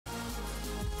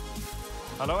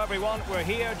Hello everyone, we're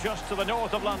here just to the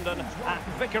north of London at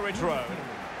Vicarage Road.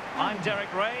 I'm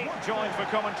Derek Ray, joined for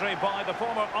commentary by the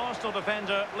former Arsenal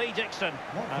defender Lee Dixon.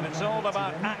 And it's all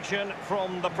about action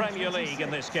from the Premier League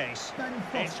in this case.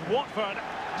 It's Watford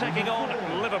taking on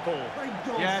Liverpool.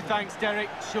 Yeah, thanks Derek.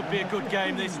 Should be a good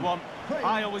game, this one.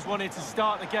 I always wanted to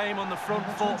start the game on the front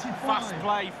foot, fast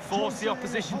play, force the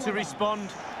opposition to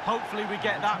respond. Hopefully we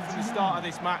get that from the start of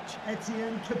this match.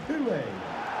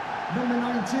 Number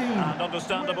 19. And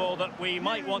understandable that we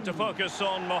might want to focus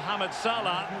on Mohamed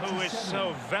Salah, who is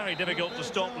so very difficult to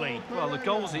stop, Lee. Well, the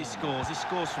goals he scores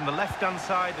from the left-hand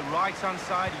side, the right-hand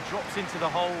side, he drops into the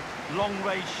hole, long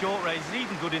range, short range, he's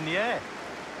even good in the air.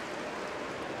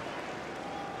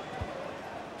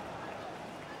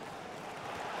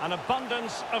 An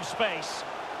abundance of space.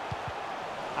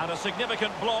 And a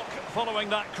significant block following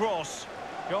that cross.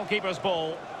 Goalkeeper's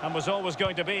ball, and was always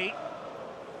going to be.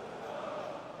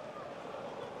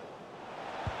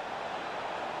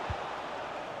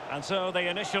 And so the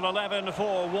initial 11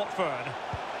 for Watford.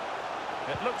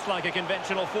 It looks like a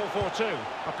conventional 4-4-2.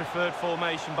 A preferred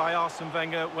formation by Arsene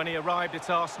Wenger when he arrived at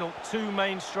Arsenal. Two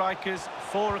main strikers,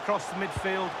 four across the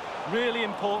midfield. Really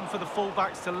important for the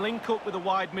fullbacks to link up with the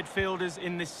wide midfielders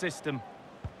in this system.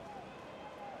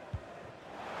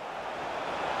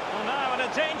 Well, now in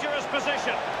a dangerous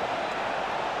position.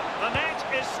 The net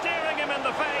is staring him in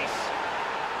the face.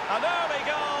 An early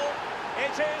goal.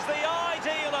 It is the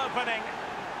ideal opening.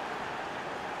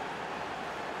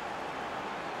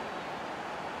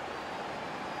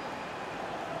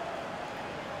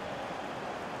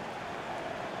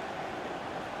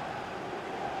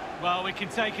 Well, we can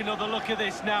take another look at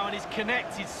this now, and he's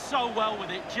connected so well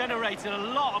with it, generated a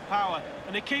lot of power,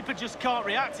 and the keeper just can't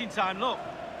react in time, look.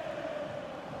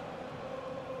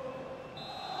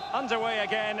 Underway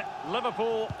again,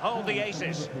 Liverpool hold the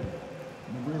aces.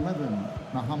 Number 11,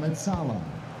 Mohamed Salah.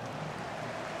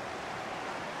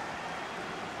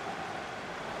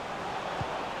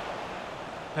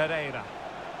 Pereira.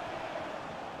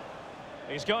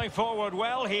 He's going forward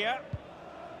well here.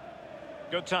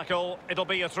 Good tackle, it'll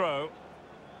be a throw.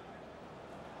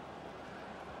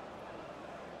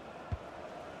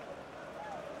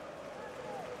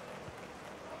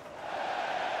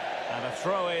 And a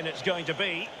throw-in it's going to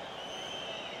be.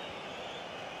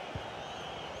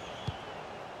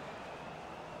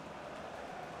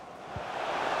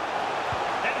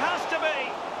 It has to be!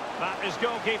 That is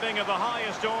goalkeeping of the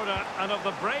highest order and of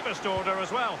the bravest order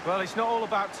as well. Well, it's not all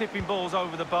about tipping balls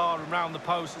over the bar and round the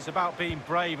post. It's about being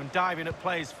brave and diving at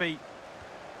players' feet.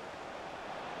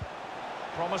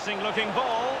 Promising looking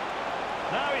ball.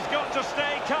 Now he's got to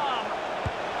stay calm.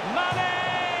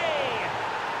 Mane!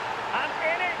 And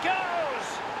in it goes!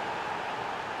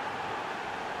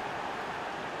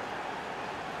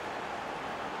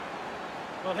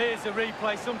 Well, here's a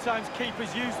replay. Sometimes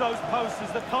keepers use those posts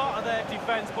as the part of their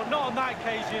defence, but not on that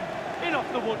occasion. In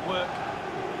off the woodwork.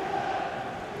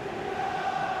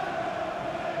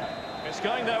 It's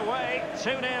going their way,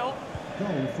 2-0.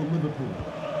 Goal for Liverpool.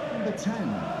 Number 10,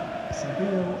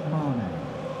 Sadio Mane.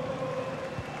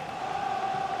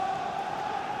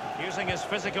 Using his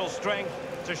physical strength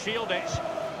to shield it.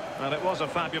 And it was a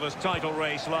fabulous title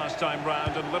race last time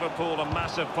round, and Liverpool a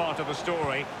massive part of the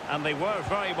story. And they were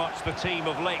very much the team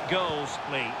of late goals,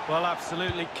 Lee. Well,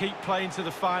 absolutely. Keep playing to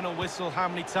the final whistle. How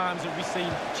many times have we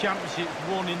seen championships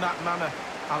won in that manner?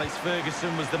 Alex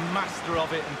Ferguson was the master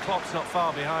of it, and Klopp's not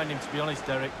far behind him, to be honest,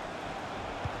 Derek.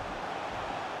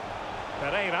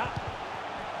 Pereira.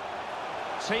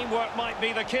 Teamwork might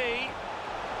be the key.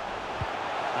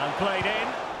 And played in.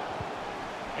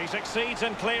 He succeeds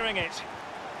in clearing it.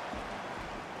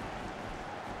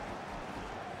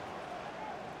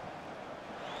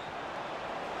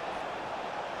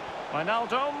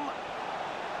 Wijnaldum.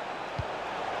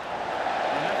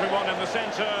 And everyone in the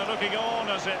centre looking on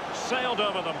as it sailed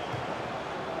over them.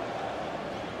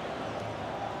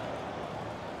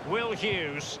 Will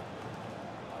Hughes.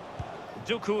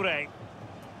 Doucouré.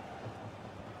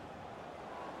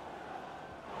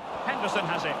 Henderson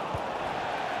has it.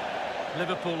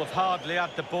 Liverpool have hardly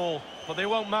had the ball, but they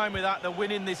won't mind with that. They're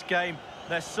winning this game.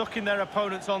 They're sucking their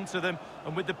opponents onto them,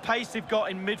 and with the pace they've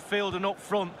got in midfield and up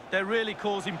front, they're really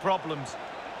causing problems.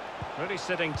 Really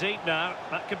sitting deep now.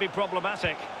 That could be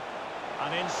problematic.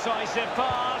 An incisive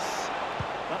pass.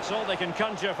 That's all they can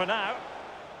conjure for now.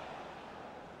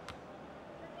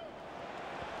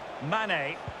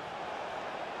 Mane.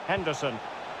 Henderson.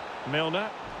 Milner.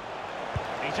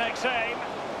 He takes aim.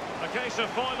 A case of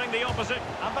foiling the opposite.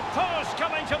 And the post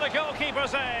coming to the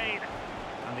goalkeeper's aid.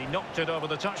 And he knocked it over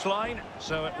the touchline,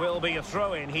 so it will be a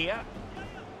throw-in here.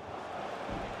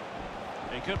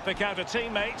 He could pick out a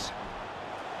teammate.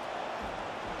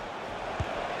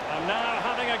 And now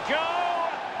having a go.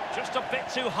 Just a bit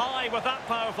too high with that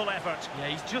powerful effort. Yeah,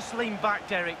 he's just leaned back,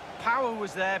 Derek. Power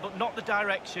was there, but not the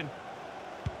direction.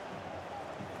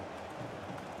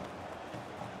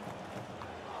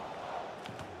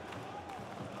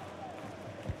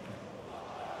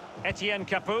 Etienne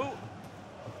Capoue.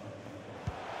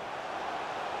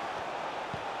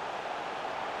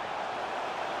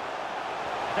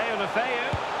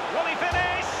 Will he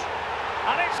finish?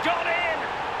 And it's gone in!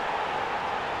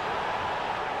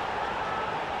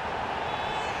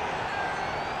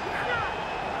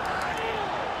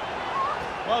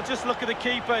 Well, just look at the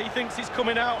keeper. He thinks it's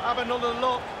coming out. Have another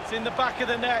look. It's in the back of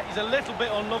the net. He's a little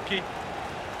bit unlucky.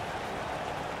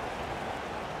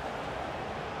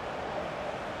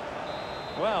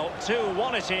 Well,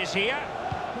 2-1 it is here.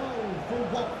 Goal for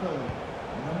Watford.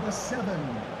 Number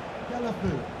 7,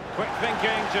 Liverpool. Quick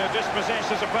thinking to dispossess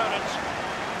his opponent.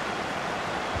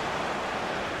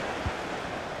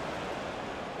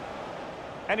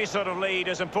 Any sort of lead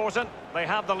is important. They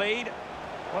have the lead.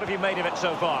 What have you made of it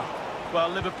so far? Well,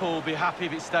 Liverpool will be happy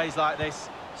if it stays like this.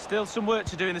 Still some work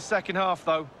to do in the second half,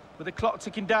 though. With the clock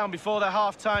ticking down before their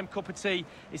half-time cup of tea,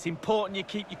 it's important you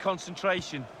keep your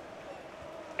concentration.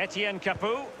 Etienne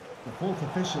Capoue. The fourth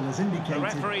official has indicated... The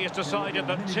referee has decided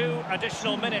that 2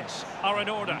 additional minutes are in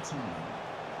order.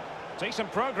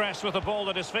 Decent progress with the ball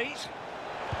at his feet.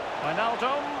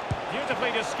 Wijnaldum,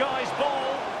 beautifully disguised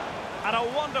ball, and a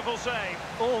wonderful save.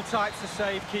 All types of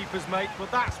save keepers make, but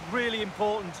that's really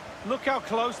important. Look how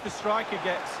close the striker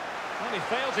gets. Well, he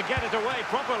failed to get it away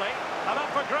properly. And up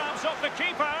for grabs off the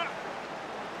keeper.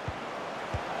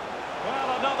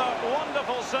 Well, another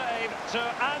wonderful save to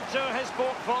add to his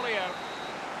portfolio.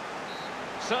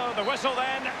 So the whistle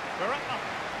then. We're up.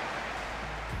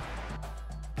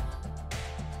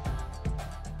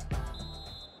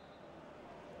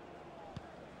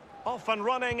 Off and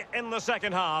running in the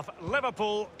second half.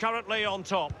 Liverpool currently on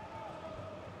top.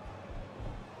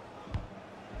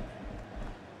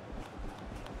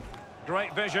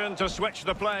 Great vision to switch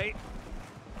the play.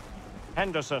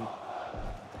 Henderson.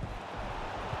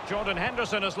 Jordan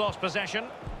Henderson has lost possession.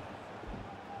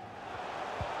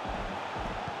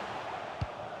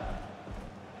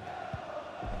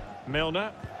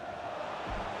 Milner.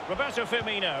 Roberto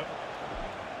Firmino.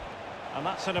 And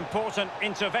that's an important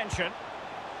intervention.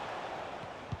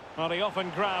 Well, he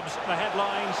often grabs the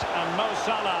headlines, and Mo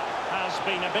Salah has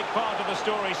been a big part of the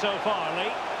story so far,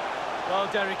 Lee. Well,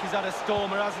 Derek has had a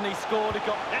stormer, hasn't he? Scored, It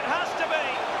has to be!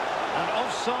 And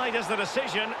offside is the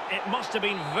decision. It must have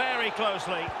been very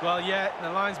closely. Well, yeah, the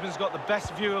linesman's got the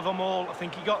best view of them all. I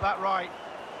think he got that right.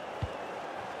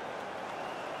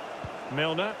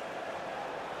 Milner.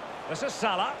 This is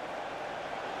Salah.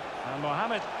 And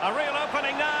Mohamed. A real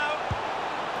opening now.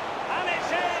 And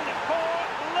it's in for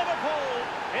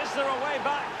Liverpool. Is there a way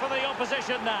back for the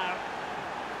opposition now?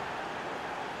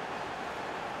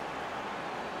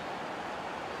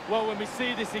 Well, when we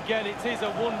see this again, it is a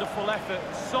wonderful effort,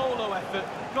 solo effort.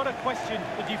 Not a question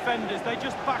the defenders, they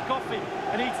just back off him,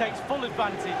 and he takes full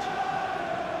advantage.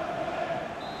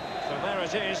 So there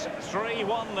it is,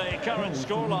 3-1 the current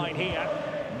scoreline here.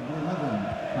 Number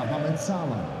 11, Mohamed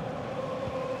Salah.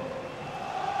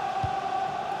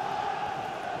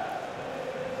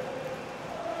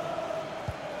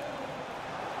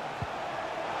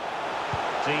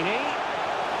 Dini.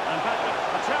 And back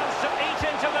a chance to eat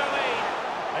into their lead.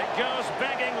 It goes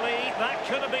beggingly. That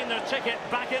could have been their ticket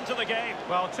back into the game.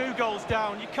 Well, 2 goals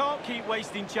down. You can't keep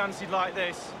wasting chances like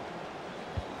this.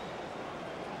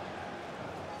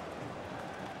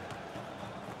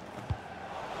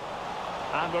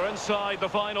 And we're inside the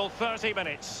final 30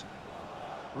 minutes.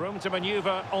 Room to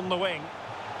manoeuvre on the wing.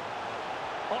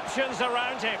 Options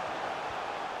around him.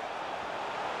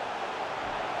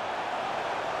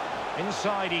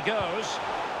 Inside he goes.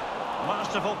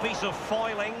 Masterful piece of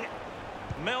foiling.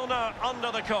 Milner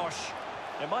under the cosh.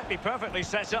 It might be perfectly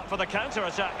set up for the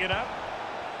counter-attack, you know.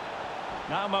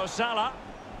 Now Mo Salah.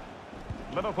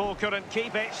 Liverpool couldn't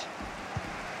keep it.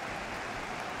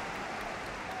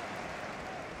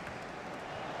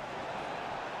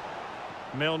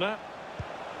 Milner.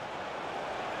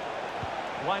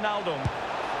 Wijnaldum.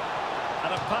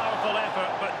 And a powerful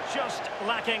effort, but just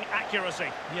lacking accuracy.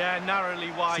 Yeah, narrowly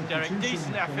wide, Derek.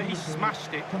 Decent effort, he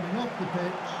smashed it. Coming off the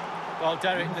pitch. Well,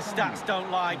 Derek, the stats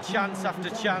don't lie. Chance after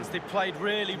chance, they've played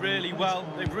really, really well.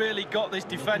 They've really got this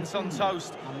defence on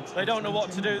toast. They don't know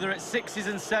what to do. They're at 6s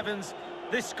and 7s.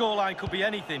 This scoreline could be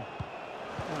anything.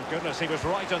 Oh, goodness, he was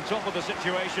right on top of the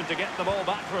situation to get the ball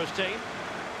back for his team.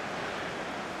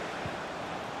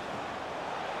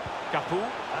 Capoue,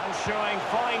 and showing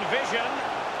fine vision.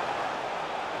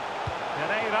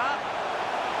 Pereira.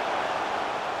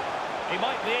 He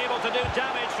might be able to do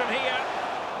damage from here.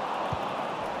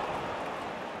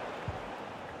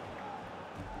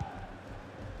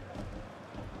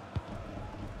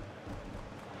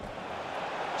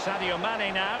 Sadio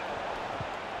Mane now.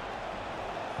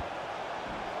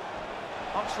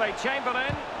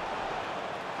 Oxlade-Chamberlain.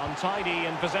 Untidy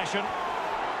in possession.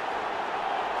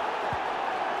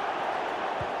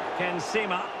 Ken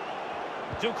Sema.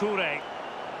 Doucouré.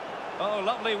 Oh,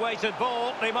 lovely weighted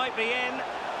ball. They might be in.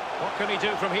 What can he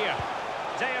do from here?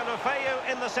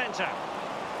 Deulofeu in the centre.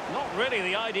 Not really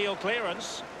the ideal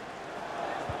clearance.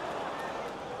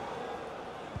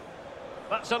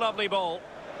 That's a lovely ball.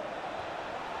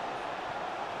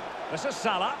 This is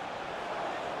Salah.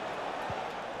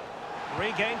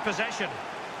 Regained possession.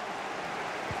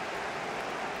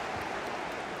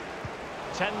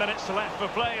 10 minutes left for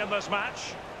play in this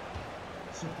match.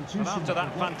 And after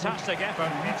that fantastic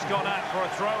effort, it's gone out for a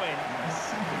throw-in.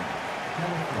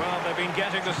 Well, they've been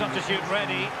getting the substitute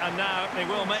ready, and now they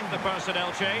will make the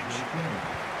personnel change.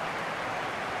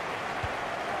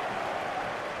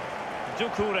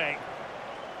 Doucouré.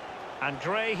 And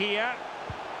Gray here.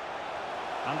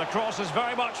 And the cross is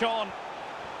very much on.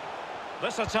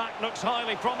 This attack looks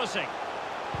highly promising.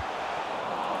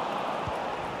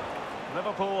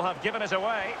 Liverpool have given it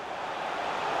away.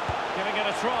 Giving it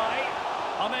a try.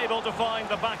 Unable to find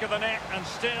the back of the net, and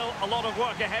still a lot of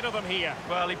work ahead of them here.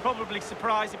 Well, he'd probably be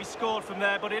surprised if he scored from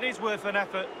there, but it is worth an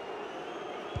effort.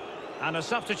 And a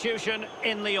substitution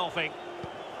in the offing.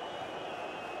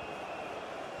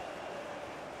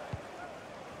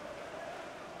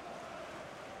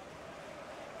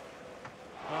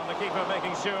 Well, the keeper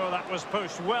making sure that was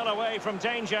pushed well away from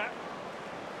danger.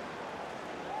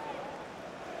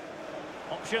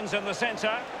 Options in the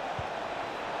centre.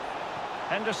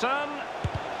 Henderson.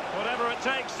 Whatever it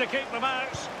takes to keep them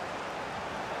out.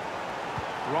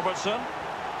 Robertson.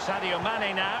 Sadio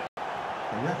Mane now.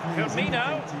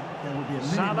 Firmino.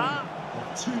 Salah.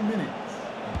 2 minutes.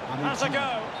 Has a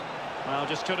go. Well,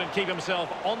 just couldn't keep himself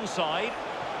onside.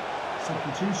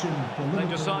 Substitution for Liverpool.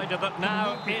 They decided that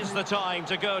now is the time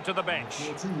to go to the bench.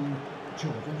 14,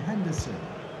 Jordan Henderson.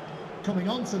 Coming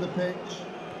onto the pitch,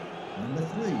 number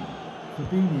 3,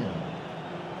 Fabinho.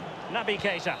 Naby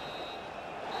Keita.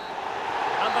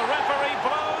 And the referee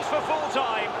blows for full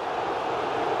time.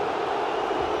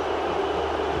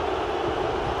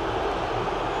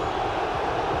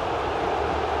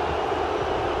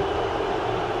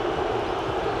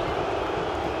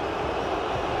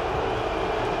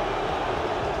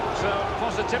 So,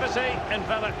 positivity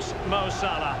envelops Mo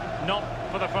Salah. Not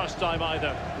for the first time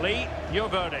either. Lee, your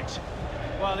verdict.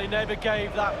 Well, he never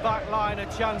gave that back line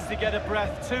a chance to get a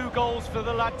breath. 2 goals for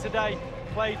the lad today.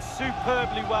 Played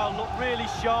superbly well, looked really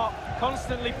sharp,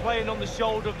 constantly playing on the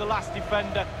shoulder of the last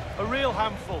defender. A real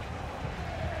handful.